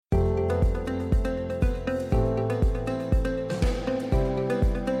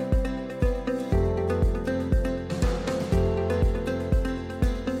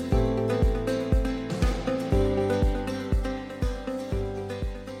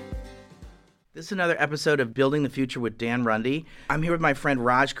This is another episode of Building the Future with Dan Runde. I'm here with my friend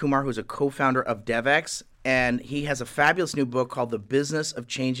Raj Kumar, who's a co-founder of DevX, and he has a fabulous new book called The Business of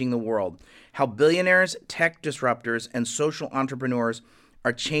Changing the World: How Billionaires, Tech Disruptors, and Social Entrepreneurs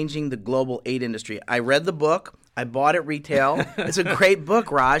are Changing the Global Aid Industry. I read the book. I bought it retail. It's a great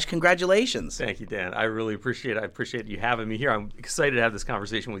book, Raj. Congratulations. Thank you, Dan. I really appreciate it. I appreciate you having me here. I'm excited to have this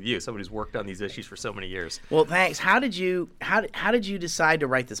conversation with you, somebody who's worked on these issues for so many years. Well, thanks. How did you decide to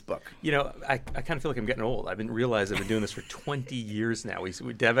write this book? You know, I kind of feel like I'm getting old. I've been doing this for 20 years now.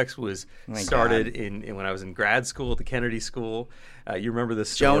 DevX was started when I was in grad school at the Kennedy School. You remember this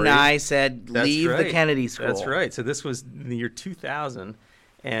story? Joe Nye said, leave the Kennedy School. That's right. So this was in the year 2000.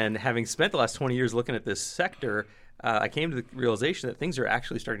 And having spent the last 20 years looking at this sector, I came to the realization that things are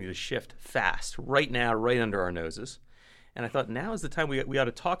actually starting to shift fast right now, right under our noses. And I thought now is the time we ought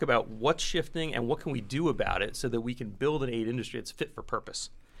to talk about what's shifting and what can we do about it so that we can build an aid industry that's fit for purpose.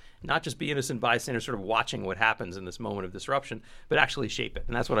 Not just be innocent bystanders sort of watching what happens in this moment of disruption, but actually shape it.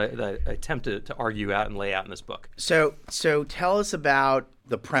 And that's what I attempt to argue out and lay out in this book. So tell us about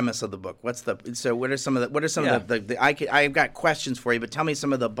the premise of the book. What are some of the I've got questions for you, but tell me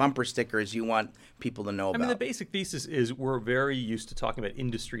some of the bumper stickers you want people to know about. I mean, the basic thesis is we're very used to talking about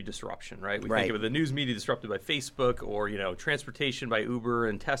industry disruption, right? We think of the news media disrupted by Facebook or, transportation by Uber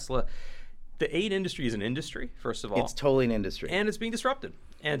and Tesla. The aid industry is an industry, first of all. It's totally an industry. And it's being disrupted.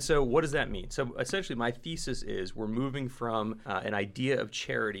 And so what does that mean? So essentially my thesis is we're moving from an idea of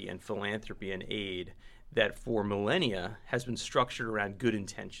charity and philanthropy and aid that for millennia has been structured around good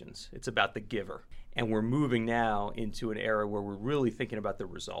intentions. It's about the giver. And we're moving now into an era where we're really thinking about the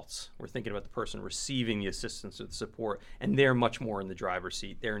results. We're thinking about the person receiving the assistance or the support, and they're much more in the driver's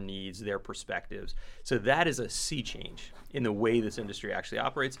seat, their needs, their perspectives. So that is a sea change in the way this industry actually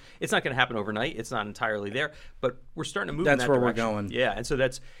operates. It's not going to happen overnight. It's not entirely there, but we're starting to move in that direction. That's where we're going. Yeah, and so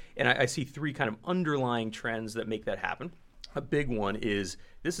I see three kind of underlying trends that make that happen. A big one is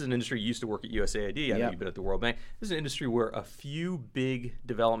this is an industry you used to work at USAID. I know you've been at the World Bank. This is an industry where a few big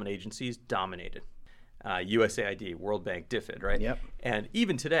development agencies dominated. USAID, World Bank, DFID, right? Yep. And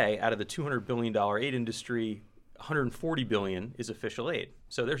even today, out of the $200 billion aid industry, $140 billion is official aid.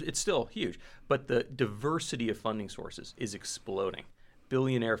 So it's still huge. But the diversity of funding sources is exploding.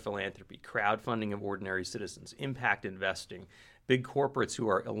 Billionaire philanthropy, crowdfunding of ordinary citizens, impact investing, big corporates who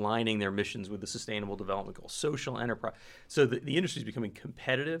are aligning their missions with the Sustainable Development Goals, social enterprise. So the industry is becoming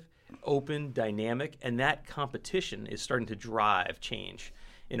competitive, open, dynamic, and that competition is starting to drive change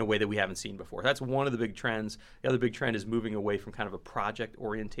in a way that we haven't seen before. That's one of the big trends. The other big trend is moving away from kind of a project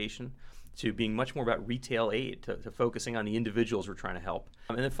orientation to being much more about retail aid, to focusing on the individuals we're trying to help.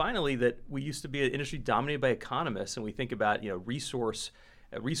 And then finally, that we used to be an industry dominated by economists, and we think about resources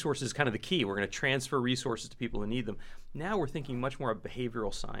is kind of the key. We're going to transfer resources to people who need them. Now we're thinking much more about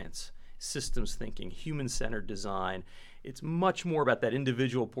behavioral science, systems thinking, human-centered design. It's much more about that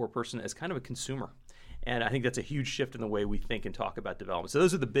individual poor person as kind of a consumer. And I think that's a huge shift in the way we think and talk about development. So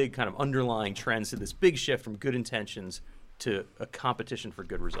those are the big kind of underlying trends to this big shift from good intentions to a competition for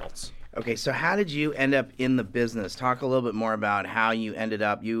good results. Okay, so how did you end up in the business? Talk a little bit more about how you ended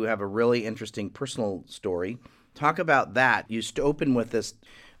up. You have a really interesting personal story. Talk about that. You opened with this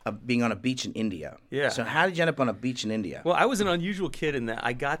being on a beach in India. Yeah. So how did you end up on a beach in India? Well, I was an unusual kid in that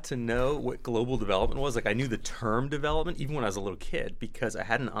I got to know what global development was. Like I knew the term development even when I was a little kid because I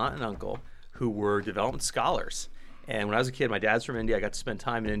had an aunt and uncle who were development scholars. And when I was a kid, my dad's from India. I got to spend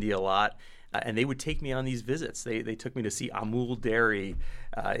time in India a lot. And they would take me on these visits. They took me to see Amul Dairy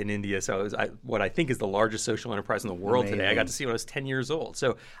in India. So it was what I think is the largest social enterprise in the world today. I got to see when I was 10 years old.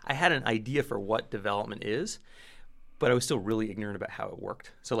 So I had an idea for what development is, but I was still really ignorant about how it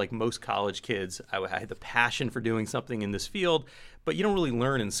worked. So like most college kids, I had the passion for doing something in this field, but you don't really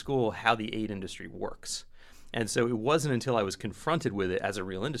learn in school how the aid industry works. And so it wasn't until I was confronted with it as a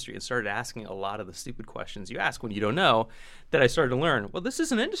real industry and started asking a lot of the stupid questions you ask when you don't know that I started to learn, well, this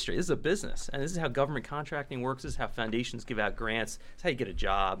is an industry. This is a business. And this is how government contracting works. This is how foundations give out grants. This is how you get a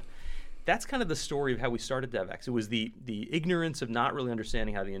job. That's kind of the story of how we started DevX. It was the ignorance of not really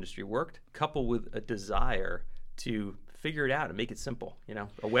understanding how the industry worked, coupled with a desire to figure it out and make it simple.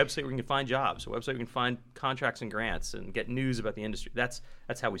 A website where you can find jobs, a website where you can find contracts and grants and get news about the industry. That's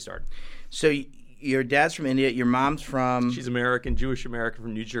how we started. So your dad's from India. Your mom's from... She's American, Jewish American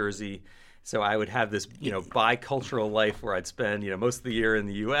from New Jersey. So I would have this, bicultural life where I'd spend, most of the year in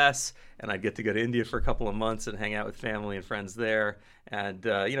the U.S. and I'd get to go to India for a couple of months and hang out with family and friends there. And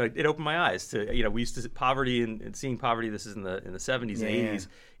it opened my eyes to, we used to see poverty and seeing poverty. This is in the 70s and 80s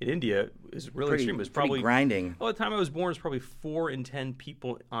in India is really extreme. It was probably grinding. Well, at the time I was born, it was probably 4 in 10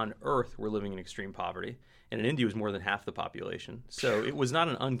 people on Earth were living in extreme poverty. and in India it was more than half the population. So it was not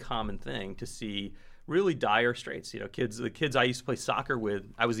an uncommon thing to see really dire straits. The kids I used to play soccer with,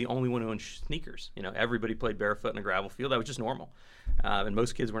 I was the only one who owned sneakers. Everybody played barefoot in a gravel field. That was just normal. And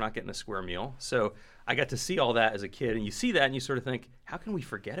most kids were not getting a square meal. So I got to see all that as a kid, and you see that and you sort of think, how can we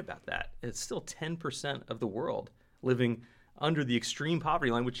forget about that? It's still 10% of the world living under the extreme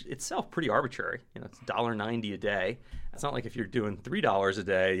poverty line, which itself pretty arbitrary. It's $1.90 a day. It's not like if you're doing $3 a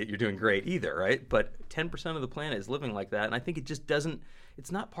day, you're doing great either, right? But 10% of the planet is living like that, and I think it just doesn't.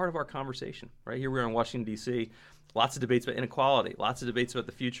 It's not part of our conversation, right? Here we are in Washington, D.C., lots of debates about inequality, lots of debates about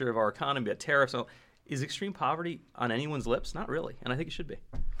the future of our economy, about tariffs. Is extreme poverty on anyone's lips? Not really, and I think it should be.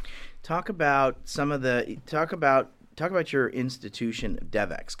 Talk about your institution,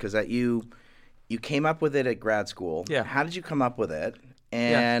 DevEx, because you came up with it at grad school. Yeah. How did you come up with it?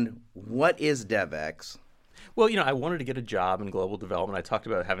 And what is DevEx? Well, I wanted to get a job in global development. I talked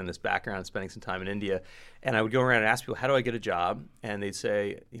about having this background and spending some time in India. And I would go around and ask people, how do I get a job? And they'd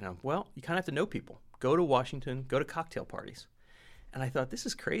say, well, you kind of have to know people. Go to Washington, go to cocktail parties. And I thought, this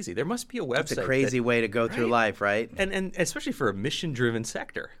is crazy. There must be a website. It's a crazy way to go through life, right? And especially for a mission-driven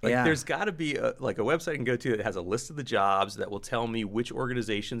sector. There's got to be a website I can go to that has a list of the jobs that will tell me which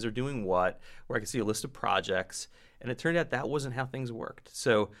organizations are doing what, where I can see a list of projects. And it turned out that wasn't how things worked.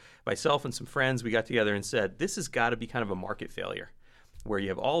 So myself and some friends, we got together and said, this has got to be kind of a market failure, where you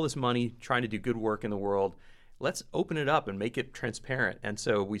have all this money trying to do good work in the world. Let's open it up and make it transparent. And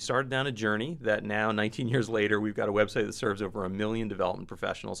so we started down a journey that now, 19 years later, we've got a website that serves over 1 million development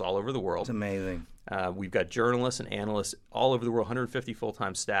professionals all over the world. It's amazing. We've got journalists and analysts all over the world, 150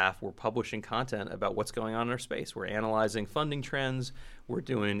 full-time staff. We're publishing content about what's going on in our space. We're analyzing funding trends. We're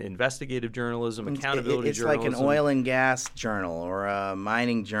doing investigative journalism, accountability journalism. It's like an oil and gas journal or a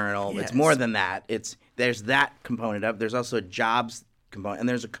mining journal. Yeah, it's more than that. There's that component of it. There's also a jobs component, and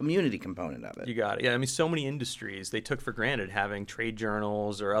there's a community component of it. You got it. Yeah, so many industries, they took for granted having trade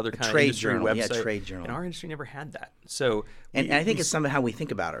journals or other kind of trade industry journal. websites. Yeah, trade journal. And our industry never had that. So, and I think it's some of how we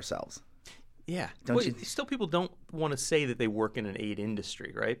think about ourselves. Yeah. Don't you? Still, people don't want to say that they work in an aid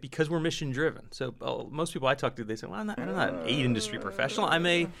industry, right? Because we're mission driven. So most people I talk to, they say, well, I'm not an aid industry professional. I'm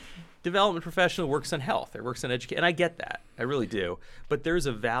a development professional who works on health or works on education. And I get that. I really do. But there's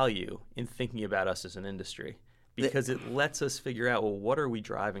a value in thinking about us as an industry, because it lets us figure out, well, what are we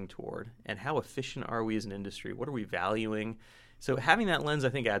driving toward, and how efficient are we as an industry? What are we valuing? So having that lens, I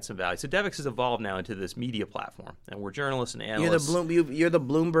think, adds some value. So DevEx has evolved now into this media platform, and we're journalists and analysts. You're the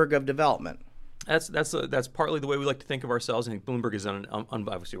Bloomberg of development. That's partly the way we like to think of ourselves. I think Bloomberg has done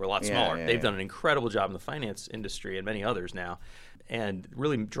obviously we're a lot smaller. They've done an incredible job in the finance industry and many others now, and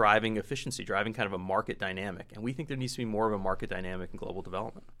really driving efficiency, driving kind of a market dynamic. And we think there needs to be more of a market dynamic in global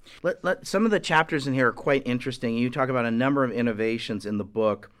development. Some of the chapters in here are quite interesting. You talk about a number of innovations in the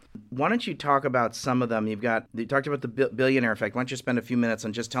book. Why don't you talk about some of them? You talked about the billionaire effect. Why don't you spend a few minutes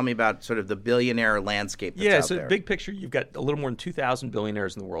and just tell me about sort of the billionaire landscape that's out there? Big picture, you've got a little more than 2,000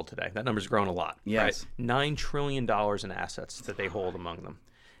 billionaires in the world today. That number's grown a lot. Yes. Right? $9 trillion in assets that they hold among them.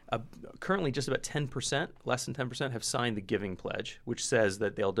 Currently, just about 10%, less than 10%, have signed the Giving Pledge, which says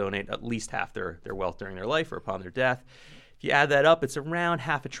that they'll donate at least half their wealth during their life or upon their death. If you add that up, it's around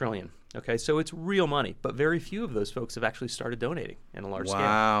 $500 billion. Okay, so it's real money, but very few of those folks have actually started donating in a large scale.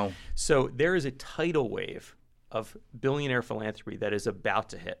 Wow. So there is a tidal wave of billionaire philanthropy that is about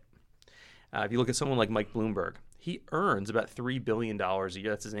to hit. If you look at someone like Mike Bloomberg, he earns about $3 billion a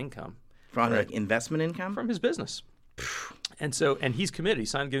year. That's his income. From like investment income? From his business. And he's committed. He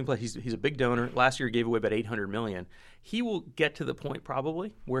signed a Giving Pledge. He's a big donor. Last year he gave away about $800 million. He will get to the point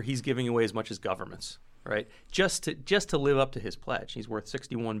probably where he's giving away as much as governments. Right, just to live up to his pledge. He's worth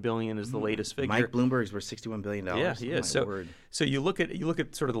 $61 billion is the latest figure. Mike Bloomberg's worth $61 billion. Yeah, he is. So you look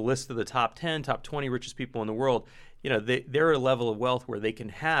at sort of the list of the top 10, top 20 richest people in the world. They're at a level of wealth where they can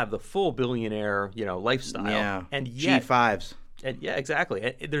have the full billionaire lifestyle. Yeah, and yet, G5s. And yeah, exactly.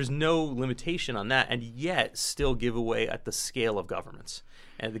 And there's no limitation on that, and yet still give away at the scale of governments.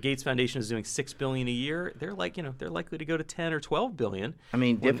 And the Gates Foundation is doing $6 billion a year. They're they're likely to go to 10 or 12 billion. I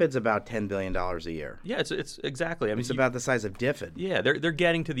mean, DFID's about $10 billion a year. Yeah, it's exactly. I mean, it's about the size of DFID. Yeah, they're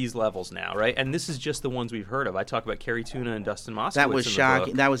getting to these levels now, right? And this is just the ones we've heard of. I talk about Carrie Tuna and Dustin Moskowitz. That was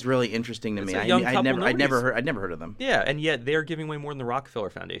shocking. That was really interesting to me. I'd never heard of them. Yeah, and yet they're giving away more than the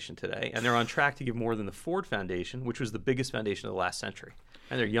Rockefeller Foundation today, and they're on track to give more than the Ford Foundation, which was the biggest foundation of the last century.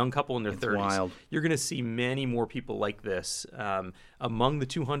 And they're a young couple in their 30s. Wild. You're going to see many more people like this among the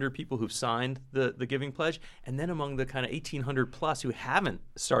 200 people who've signed the Giving Pledge, and then among the kind of 1,800 plus who haven't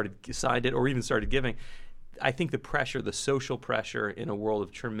signed it or even started giving. I think the pressure, the social pressure in a world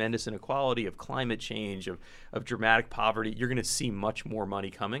of tremendous inequality, of climate change, of dramatic poverty, you're going to see much more money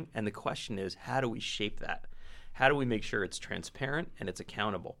coming. And the question is, how do we shape that? How do we make sure it's transparent and it's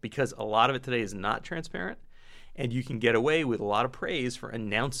accountable? Because a lot of it today is not transparent, and you can get away with a lot of praise for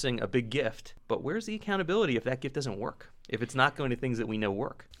announcing a big gift. But where's the accountability if that gift doesn't work? If it's not going to things that we know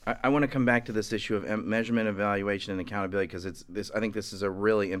work? I want to come back to this issue of measurement, evaluation, and accountability because I think this is a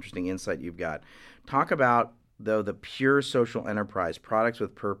really interesting insight you've got. Talk about, though, the pure social enterprise, products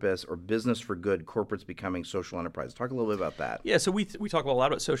with purpose, or business for good, corporates becoming social enterprise. Talk a little bit about that. Yeah, so we talk a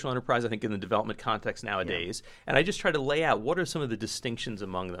lot about social enterprise, I think, in the development context nowadays. Yeah. And I just try to lay out what are some of the distinctions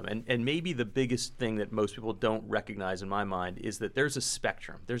among them. And maybe the biggest thing that most people don't recognize in my mind is that there's a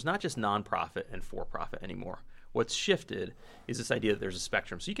spectrum. There's not just nonprofit and for-profit anymore. What's shifted is this idea that there's a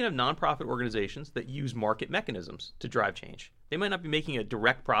spectrum. So you can have nonprofit organizations that use market mechanisms to drive change. They might not be making a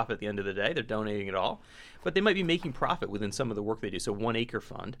direct profit at the end of the day. They're donating it all. But they might be making profit within some of the work they do. So One Acre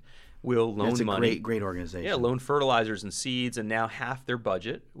Fund will loan money. That's a great organization. Yeah, loan fertilizers and seeds, and now half their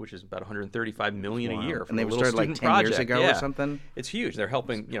budget, which is about $135 million a year. And they were started like 10 years ago or something? It's huge. They're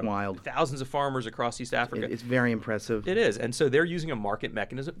helping thousands of farmers across East Africa. It's very impressive. It is. And so they're using a market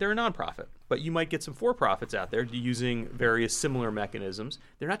mechanism. They're a nonprofit. But you might get some for-profits out there using various similar mechanisms.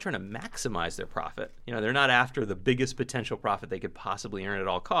 They're not trying to maximize their profit. They're not after the biggest potential profit they could possibly earn at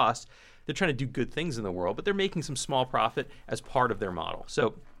all costs. They're trying to do good things in the world, but they're making some small profit as part of their model.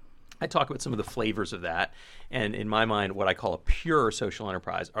 So I talk about some of the flavors of that. And in my mind, what I call a pure social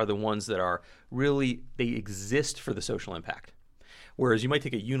enterprise are the ones that are really, they exist for the social impact. Whereas you might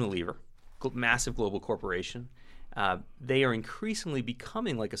take a Unilever, massive global corporation, they are increasingly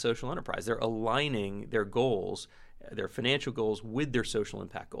becoming like a social enterprise. They're aligning their goals, their financial goals, with their social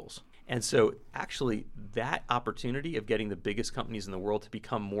impact goals. And so actually that opportunity of getting the biggest companies in the world to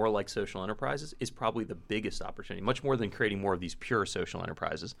become more like social enterprises is probably the biggest opportunity, much more than creating more of these pure social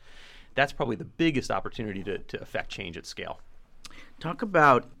enterprises. That's probably the biggest opportunity to affect change at scale. Talk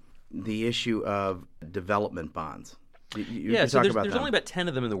about the issue of development bonds. So there's only about 10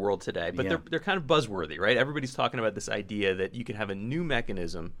 of them in the world today, but they're kind of buzzworthy, right? Everybody's talking about this idea that you can have a new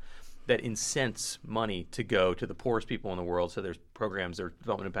mechanism that incents money to go to the poorest people in the world. So there's programs, there are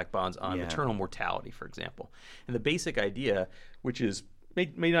development impact bonds on maternal mortality, for example. And the basic idea, which is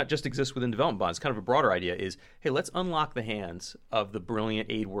may not just exist within development bonds, kind of a broader idea, is, hey, let's unlock the hands of the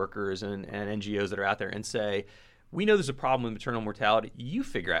brilliant aid workers and NGOs that are out there and say, we know there's a problem with maternal mortality. You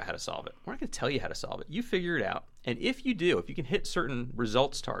figure out how to solve it. We're not going to tell you how to solve it. You figure it out. And if you do, if you can hit certain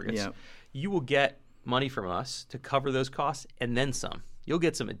results targets, you will get money from us to cover those costs and then some. You'll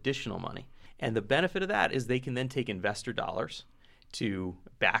get some additional money. And the benefit of that is they can then take investor dollars to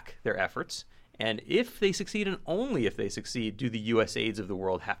back their efforts. And if they succeed, and only if they succeed, do the USAIDs of the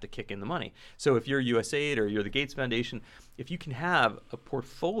world have to kick in the money. So if you're USAID or you're the Gates Foundation, if you can have a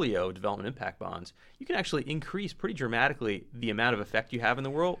portfolio of development impact bonds, you can actually increase pretty dramatically the amount of effect you have in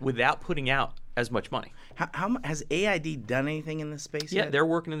the world without putting out as much money. How has AID done anything in this space yet? Yeah, they're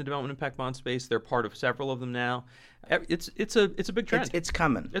working in the development impact bond space. They're part of several of them now. It's a big trend. It's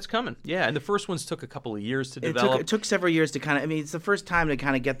coming. It's coming. Yeah, and the first ones took a couple of years to develop. It took several years to kind of. I mean, it's the first time to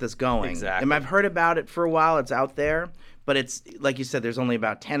kind of get this going. Exactly. And I've heard about it for a while. It's out there, but it's like you said. There's only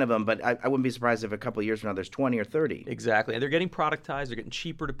about 10 of them. But I wouldn't be surprised if a couple of years from now there's 20 or 30. Exactly. And they're getting productized. They're getting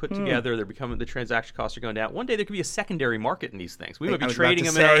cheaper to put together. They're becoming, the transaction costs are going down. One day there could be a secondary market in these things. We might be trading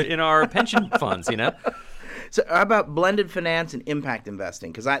them in our pension funds. So how about blended finance and impact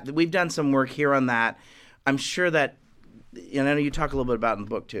investing? Because we've done some work here on that. I'm sure that, and I know you talk a little bit about it in the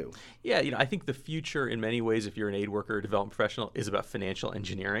book too. Yeah, I think the future in many ways, if you're an aid worker or development professional, is about financial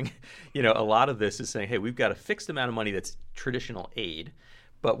engineering. A lot of this is saying, hey, we've got a fixed amount of money that's traditional aid,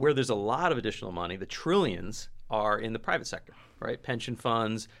 but where there's a lot of additional money, the trillions are in the private sector, right? Pension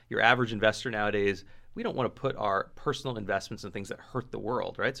funds, your average investor nowadays, we don't want to put our personal investments in things that hurt the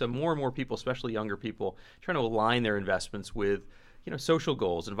world, right? So more and more people, especially younger people, trying to align their investments with, social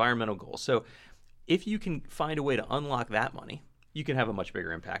goals, environmental goals. So if you can find a way to unlock that money, you can have a much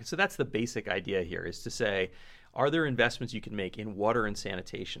bigger impact. So that's the basic idea here, is to say, are there investments you can make in water and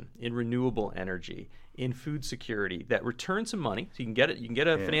sanitation, in renewable energy, in food security that return some money, so you can get it, you can get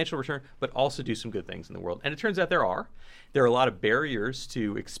a financial return, but also do some good things in the world? And it turns out there are a lot of barriers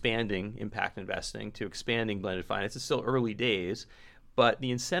to expanding impact investing, to expanding blended finance. It's still early days, but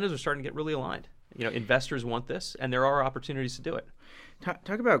the incentives are starting to get really aligned. Investors want this, and there are opportunities to do it.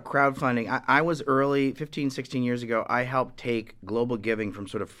 Talk about crowdfunding. I was early, 15, 16 years ago, I helped take global giving from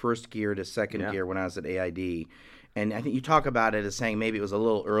sort of first gear to second gear when I was at AID. And I think you talk about it as saying maybe it was a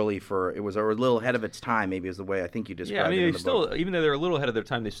little early it was a little ahead of its time, maybe is the way I think you described Yeah, I mean, it in they the still, book. even though they're a little ahead of their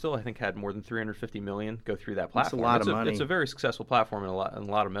time, they still, I think, had more than 350 million go through that platform. That's a lot of money. It's a very successful platform in a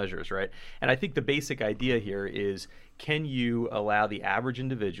lot of measures, right? And I think the basic idea here is, can you allow the average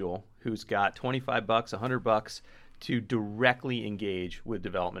individual who's got $25, $100 to directly engage with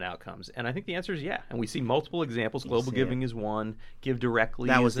development outcomes? And I think the answer is yeah. And we see multiple examples. Global Giving is one. Give Directly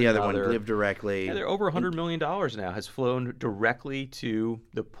That was is the other another. one, Give Directly. Yeah, they're over $100 million now has flown directly to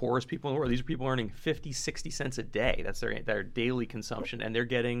the poorest people in the world. These are people earning 50, 60 cents a day. That's their daily consumption. And they're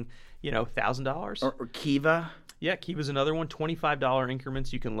getting, $1,000. Or Kiva. Yeah, Kiva's another one. $25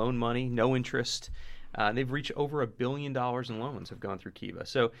 increments. You can loan money, no interest. They've reached over $1 billion in loans have gone through Kiva.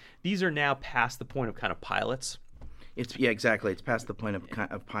 So these are now past the point of kind of pilots. Exactly. It's past the point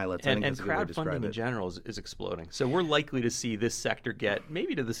of pilots. I think And that's a good way to describe crowdfunding in it. general is exploding. So we're likely to see this sector get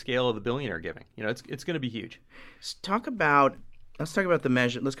maybe to the scale of the billionaire giving. It's going to be huge. Let's talk about the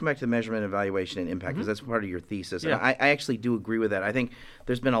measure. Let's come back to the measurement, evaluation, and impact, because that's part of your thesis. Yeah. And I actually do agree with that. I think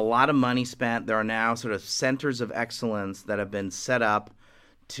there's been a lot of money spent. There are now sort of centers of excellence that have been set up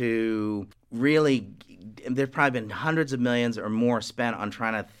to really. There's probably been hundreds of millions or more spent on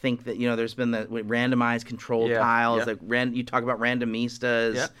trying to think that there's been the randomized control tiles. Yeah. Like you talk about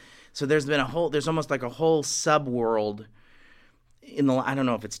randomistas. Yeah. So there's almost like a whole subworld in the, I don't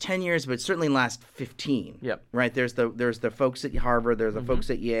know if it's 10 years, but certainly in the last 15. Yep. Right. There's the folks at Harvard. There's the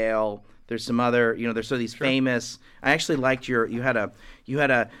folks at Yale. There's some other, there's sort of these famous. I actually liked you had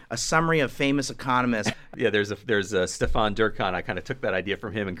a summary of famous economists. Yeah, there's Stefan Durkheim. I kind of took that idea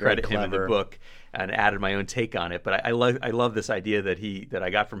from him and credit him in the book and added my own take on it. But I love this idea that I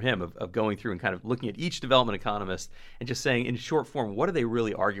got from him of going through and kind of looking at each development economist and just saying in short form, what are they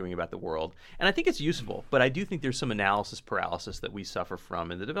really arguing about the world? And I think it's useful, but I do think there's some analysis paralysis that we suffer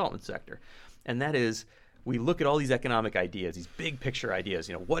from in the development sector, and that is, we look at all these economic ideas, these big picture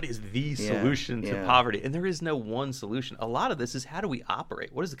ideas, what is the solution to poverty? And there is no one solution. A lot of this is, how do we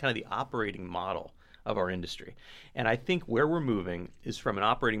operate? What is the operating model of our industry? And I think where we're moving is from an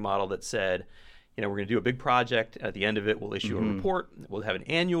operating model that said, we're going to do a big project. At the end of it, we'll issue a report. We'll have an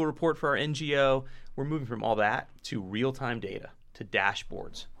annual report for our NGO. We're moving from all that to real-time data, to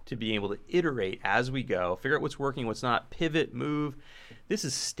dashboards, to being able to iterate as we go, figure out what's working, what's not, pivot, move. This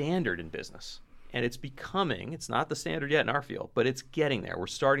is standard in business. And it's not the standard yet in our field, but it's getting there. We're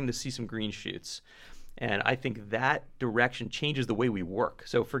starting to see some green shoots. And I think that direction changes the way we work.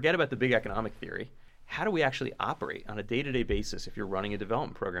 So forget about the big economic theory. How do we actually operate on a day-to-day basis if you're running a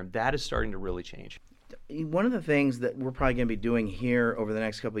development program? That is starting to really change. One of the things that we're probably going to be doing here over the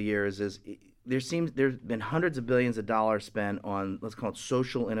next couple of years is there's been hundreds of billions of dollars spent on, let's call it,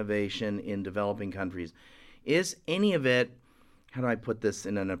 social innovation in developing countries. Is any of it, how do I put this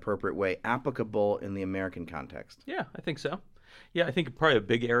in an appropriate way, applicable in the American context? Yeah, I think so. Yeah, I think probably a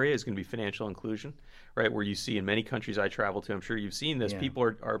big area is going to be financial inclusion, right? Where you see in many countries I travel to, I'm sure you've seen this, people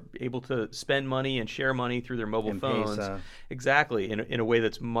are able to spend money and share money through their mobile phones. Exactly, in a way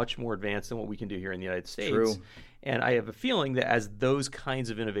that's much more advanced than what we can do here in the United States. True. And I have a feeling that as those kinds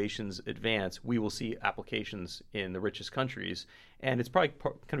of innovations advance, we will see applications in the richest countries. And it's probably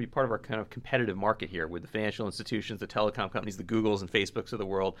going to be part of our kind of competitive market here with the financial institutions, the telecom companies, the Googles and Facebooks of the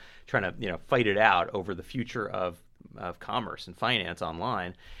world trying to fight it out over the future of commerce and finance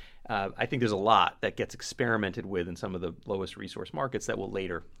online. I think there's a lot that gets experimented with in some of the lowest resource markets that will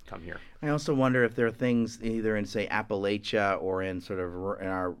later come here. I also wonder if there are things either in, say, Appalachia or in sort of in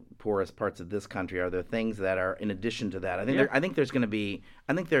our poorest parts of this country. Are there things that are in addition to that? I think there's going to be.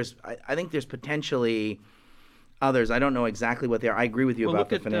 I think there's potentially others. I don't know exactly what they are. I agree with you about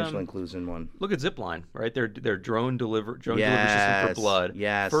the financial inclusion one. Look at Zipline, right? Their drone delivery system for blood.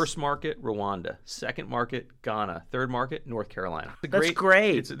 Yes. First market, Rwanda. Second market, Ghana. Third market, North Carolina. That's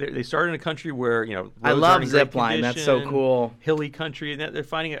great. They started in a country where I love roads are in great Zipline. That's so condition, cool. Hilly country, and they're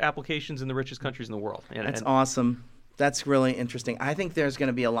finding applications in the richest countries in the world. That's awesome. That's really interesting. I think there's going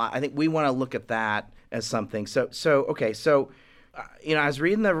to be a lot. I think we want to look at that as something. So I was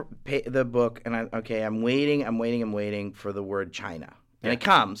reading the book, and I'm waiting for the word China, and it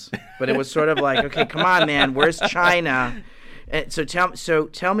comes, but it was sort of like, okay, come on, man, where's China? And so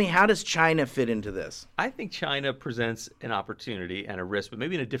tell me, how does China fit into this? I think China presents an opportunity and a risk, but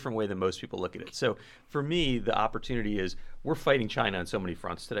maybe in a different way than most people look at it. So for me, the opportunity is we're fighting China on so many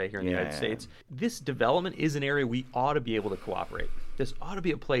fronts today here in the United States. This development is an area we ought to be able to cooperate. This ought to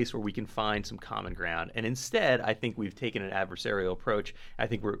be a place where we can find some common ground. And instead, I think we've taken an adversarial approach. I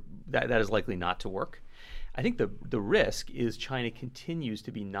think that is likely not to work. I think the risk is China continues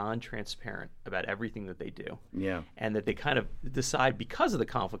to be non-transparent about everything that they do. Yeah. And that they kind of decide, because of the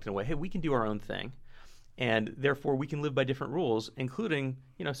conflict in a way, hey, we can do our own thing. And therefore, we can live by different rules, including,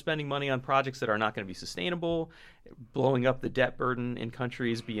 spending money on projects that are not going to be sustainable, blowing up the debt burden in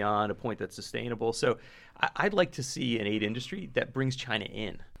countries beyond a point that's sustainable. So I'd like to see an aid industry that brings China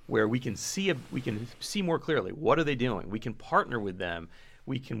in, where we can see more clearly what are they doing. We can partner with them.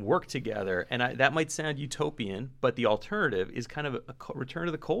 We can work together, and that might sound utopian, but the alternative is kind of a return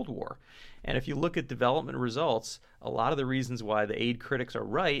to the Cold War. And if you look at development results, a lot of the reasons why the aid critics are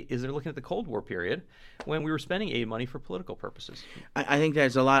right is they're looking at the Cold War period when we were spending aid money for political purposes. I think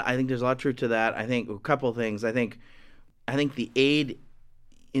there's a lot. I think there's a lot of truth to that. I think a couple of things. I think the aid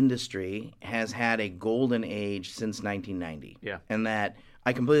industry has had a golden age since 1990. Yeah, and that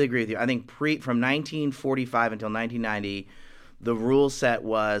I completely agree with you. I think from 1945 until 1990. The rule set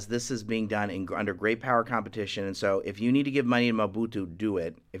was this is being done under great power competition. And so if you need to give money to Mobutu, do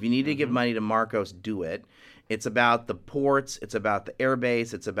it. If you need to give money to Marcos, do it. It's about the ports. It's about the air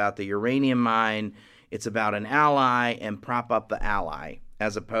base. It's about the uranium mine. It's about an ally and prop up the ally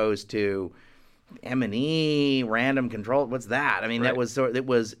as opposed to M&E, random control. What's that? I mean, Right. it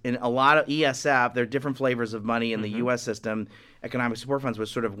was in a lot of ESF. There are different flavors of money in the U.S. system. Economic support funds was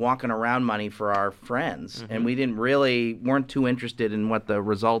sort of walking around money for our friends, and we weren't too interested in what the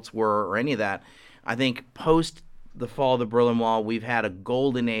results were or any of that. I think post the fall of the Berlin Wall, we've had a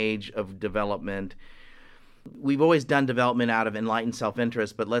golden age of development. We've always done development out of enlightened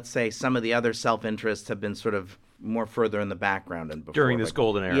self-interest, but let's say some of the other self-interests have been sort of more further in the background than before. during this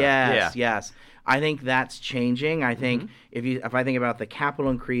golden era. Yes. I think that's changing. I think if I think about the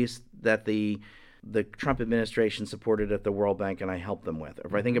capital increase that the Trump administration supported at the World Bank and I helped them with, or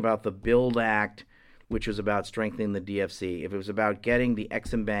if I think about the BUILD Act, which was about strengthening the DFC, if it was about getting the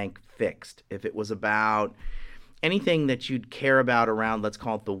Exim Bank fixed, if it was about anything that you'd care about around, let's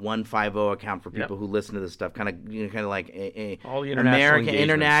call it the 150 account for people who listen to this stuff, kind of like all the American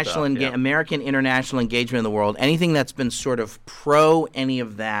international engagement in the world, anything that's been sort of pro any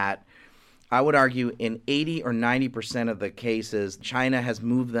of that. I would argue in 80 or 90% of the cases, China has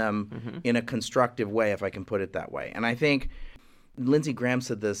moved them in a constructive way, if I can put it that way. And I think Lindsey Graham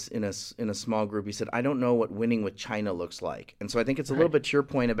said this in a small group. He said, I don't know what winning with China looks like. And so I think it's a little bit to your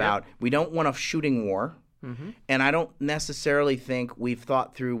point about we don't want a shooting war. And I don't necessarily think we've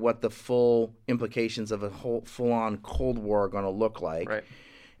thought through what the full implications of a whole full-on Cold War are going to look like. Right.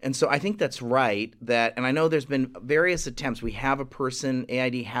 And so I think that's right. And I know there's been various attempts. We have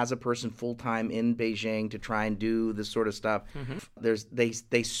AID has a person full-time in Beijing to try and do this sort of stuff.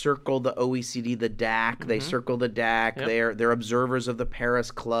 They circle the OECD, the DAC. They circle the DAC. Yep. They're observers of the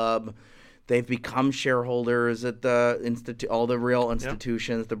Paris Club. They've become shareholders at the all the real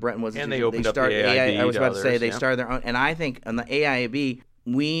institutions, the Bretton Woods And institutions. they opened up the AIB I was about to say others, they started their own. And I think on the AIB,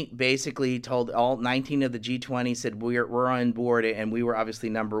 we basically told all 19 of the G20 said we're on board, and we were obviously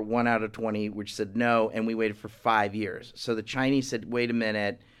number 1 out of 20, which said no, and we waited for 5 years. So the Chinese said, wait a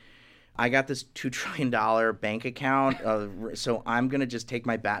minute, I got this $2 trillion bank account, so I'm going to just take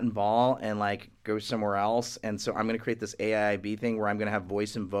my bat and ball and go somewhere else. And so I'm going to create this AIIB thing where I'm going to have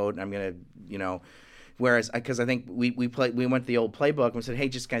voice and vote, and I'm going to, whereas because I think we went to the old playbook and we said, hey,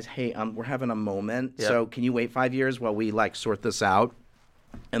 just guys, we're having a moment, so can you wait 5 years while we sort this out?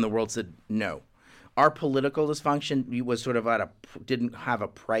 And the world said no. Our political dysfunction was sort of didn't have a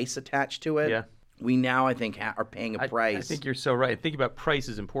price attached to it. Yeah. We now, I think, are paying a price. I think you're so right. Thinking about price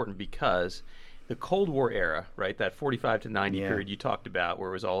is important because the Cold War era, right, that 45 to 90 period you talked about, where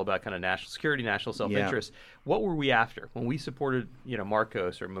it was all about kind of national security, national self-interest. What were we after when we supported,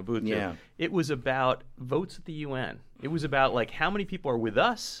 Marcos or Mobutu? Yeah. It was about votes at the UN. It was about how many people are with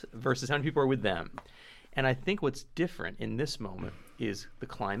us versus how many people are with them. And I think what's different in this moment is the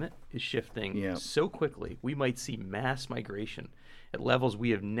climate is shifting so quickly. We might see mass migration at levels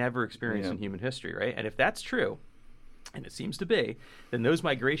we have never experienced in human history, right? And if that's true, and it seems to be, then those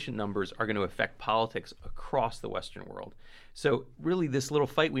migration numbers are going to affect politics across the Western world. So really this little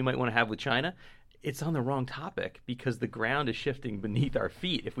fight we might want to have with China, it's on the wrong topic because the ground is shifting beneath our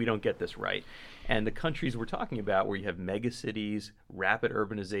feet if we don't get this right. And the countries we're talking about where you have megacities, rapid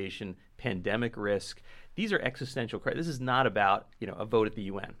urbanization, pandemic risk, these are existential crises. This is not about a vote at the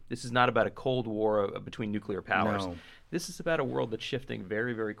UN. This is not about a Cold War between nuclear powers. No. This is about a world that's shifting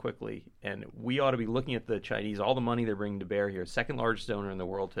very, very quickly. And we ought to be looking at the Chinese, all the money they're bringing to bear here, second largest donor in the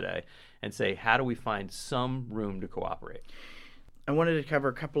world today, and say, how do we find some room to cooperate? I wanted to cover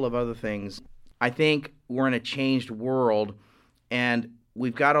a couple of other things. I think we're in a changed world, and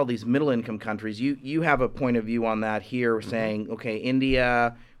we've got all these middle-income countries. You have a point of view on that here, saying, okay,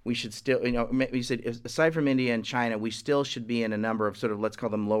 India, we should still, you said aside from India and China, we still should be in a number of sort of, let's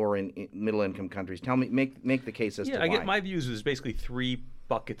call them lower in middle-income countries. Tell me, make the case as to why. My views is basically three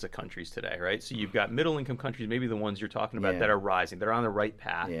buckets of countries today, right? So you've got middle-income countries, maybe the ones you're talking about Yeah. that are rising, they're on the right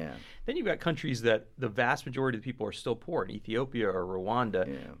path. Yeah. Then you've got countries that the vast majority of the people are still poor, in Ethiopia or Rwanda,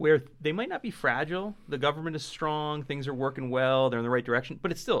 Yeah. where they might not be fragile, the government is strong, things are working well, they're in the right direction,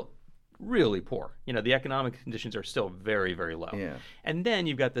 but it's still really poor. The economic conditions are still very, very low. Yeah. And then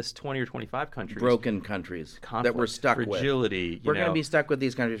you've got this 20 or 25 countries. Broken countries that we're conflict, stuck fragility, with. We're going to be stuck with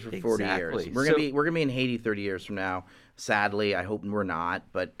these countries for 40 Exactly. years. We're going to be in Haiti 30 years from now. Sadly, I hope we're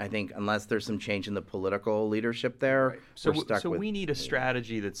not, but I think unless there's some change in the political leadership there, we're stuck with. We need a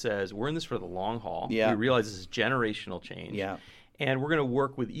strategy that says we're in this for the long haul. Yeah. We realize this is generational change. Yeah. And we're going to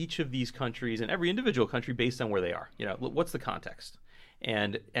work with each of these countries and every individual country based on where they are. What's the context?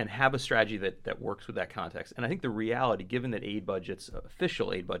 And have a strategy that works with that context. And I think the reality, given that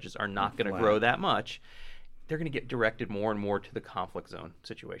official aid budgets, are not going to grow that much, they're going to get directed more and more to the conflict zone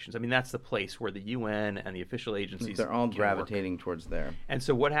situations. I mean, that's the place where the UN and the official agencies They're all can gravitating work. towards there. And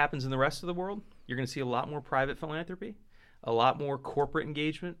so what happens in the rest of the world? You're going to see a lot more private philanthropy, a lot more corporate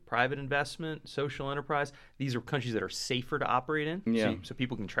engagement, private investment, social enterprise. These are countries that are safer to operate in, Yeah. so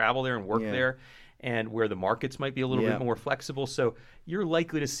people can travel there and work Yeah. there, and where the markets might be a little Yeah. bit more flexible. So you're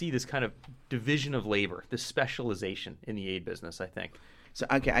likely to see this kind of division of labor, this specialization in the aid business, I think. So,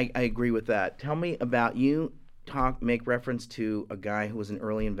 okay, I agree with that. Tell me about you. Make reference to a guy who was an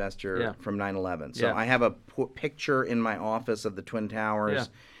early investor from 9/11. So Yeah. I have a picture in my office of the Twin Towers.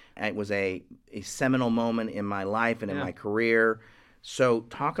 Yeah. It was a seminal moment in my life and in Yeah. my career. So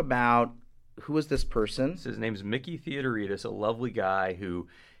talk about who is this person? So his name's Mickey Theodoridis, a lovely guy who,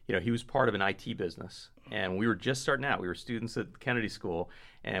 he was part of an IT business. And we were just starting out. We were students at Kennedy School,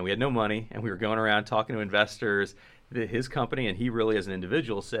 and we had no money, and we were going around talking to investors. His company, and he really as an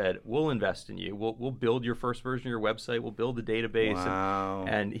individual, said, we'll invest in you. We'll build your first version of your website. We'll build the database. Wow.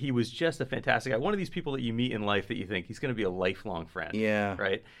 And he was just a fantastic guy. One of these people that you meet in life that you think he's going to be a lifelong friend. Yeah.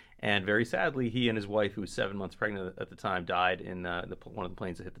 Right? And very sadly, he and his wife, who was 7 months pregnant at the time, died in one of the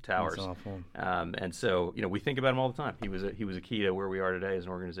planes that hit the towers. That's awful. And so, we think about him all the time. He was a key to where we are today as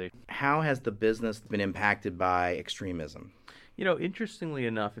an organization. How has the business been impacted by extremism? Interestingly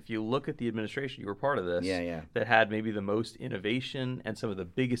enough, if you look at the administration, you were part of this, Yeah. that had maybe the most innovation and some of the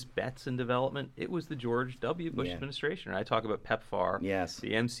biggest bets in development, it was the George W. Bush Yeah. administration. And I talk about PEPFAR, Yes.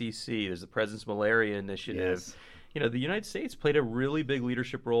 the MCC, there's the President's Malaria Initiative. Yes. The United States played a really big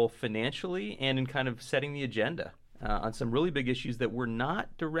leadership role financially and in kind of setting the agenda on some really big issues that were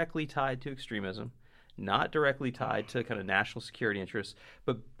not directly tied to extremism, not directly tied to kind of national security interests,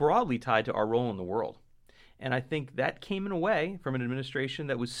 but broadly tied to our role in the world. And I think that came in a way from an administration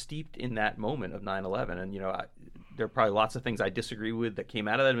that was steeped in that moment of 9/11. And, there are probably lots of things I disagree with that came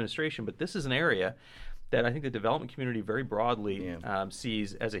out of that administration, but this is an area that I think the development community very broadly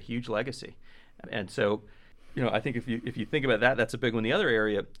sees as a huge legacy. And so, I think if you think about that, that's a big one. The other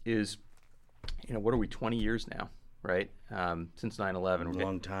area is, what are we, 20 years now, right? Since 9/11. A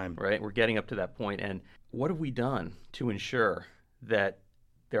long time. Right? We're getting up to that point. And what have we done to ensure that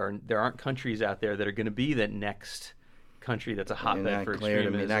there aren't countries out there that are going to be that next country that's a hotbed for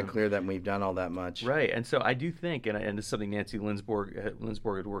extremism? Not clear that we've done all that much. Right, and so I do think, and this is something Nancy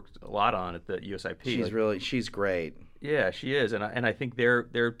Lindsborg had worked a lot on at the USIP. She's great. Yeah, she is, and I think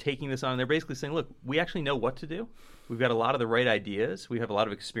they're taking this on. And they're basically saying, look, we actually know what to do. We've got a lot of the right ideas. We have a lot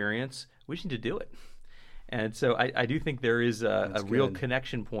of experience. We just need to do it. And so I do think there is a real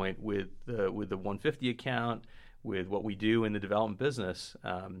connection point with the 150 account, with what we do in the development business,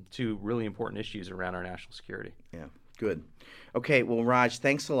 to really important issues around our national security. Yeah, good. Okay, well, Raj,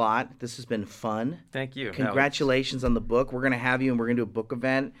 thanks a lot. This has been fun. Thank you. Congratulations on the book. We're going to have you, and we're going to do a book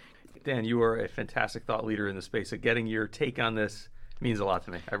event. Dan, you are a fantastic thought leader in the space. So getting your take on this means a lot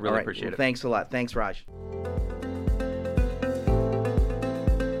to me. I really appreciate it. Thanks a lot. Thanks, Raj.